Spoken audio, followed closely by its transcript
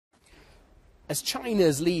As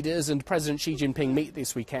China's leaders and President Xi Jinping meet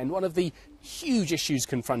this weekend, one of the huge issues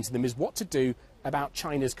confronting them is what to do about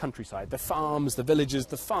China's countryside, the farms, the villages,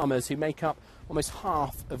 the farmers who make up almost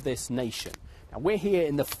half of this nation. Now, we're here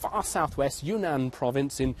in the far southwest Yunnan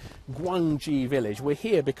province in Guangji village. We're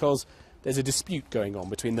here because there's a dispute going on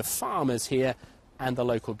between the farmers here and the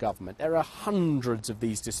local government. There are hundreds of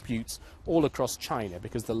these disputes all across China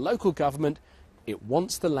because the local government, it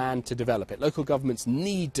wants the land to develop it. Local governments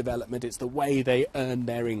need development. It's the way they earn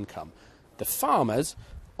their income. The farmers,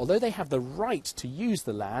 although they have the right to use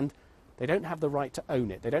the land, they don't have the right to own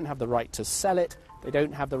it. They don't have the right to sell it. They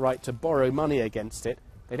don't have the right to borrow money against it.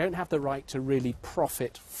 They don't have the right to really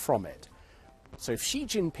profit from it. So if Xi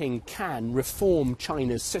Jinping can reform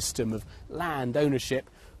China's system of land ownership,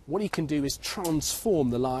 what he can do is transform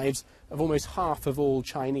the lives of almost half of all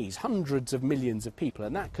Chinese, hundreds of millions of people,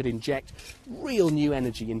 and that could inject real new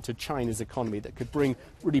energy into China's economy that could bring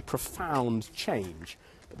really profound change.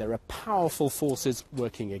 But there are powerful forces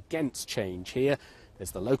working against change here.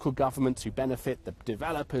 There's the local governments who benefit, the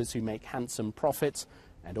developers who make handsome profits,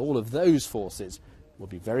 and all of those forces will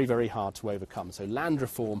be very, very hard to overcome. So land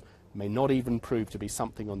reform may not even prove to be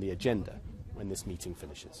something on the agenda when this meeting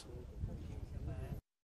finishes.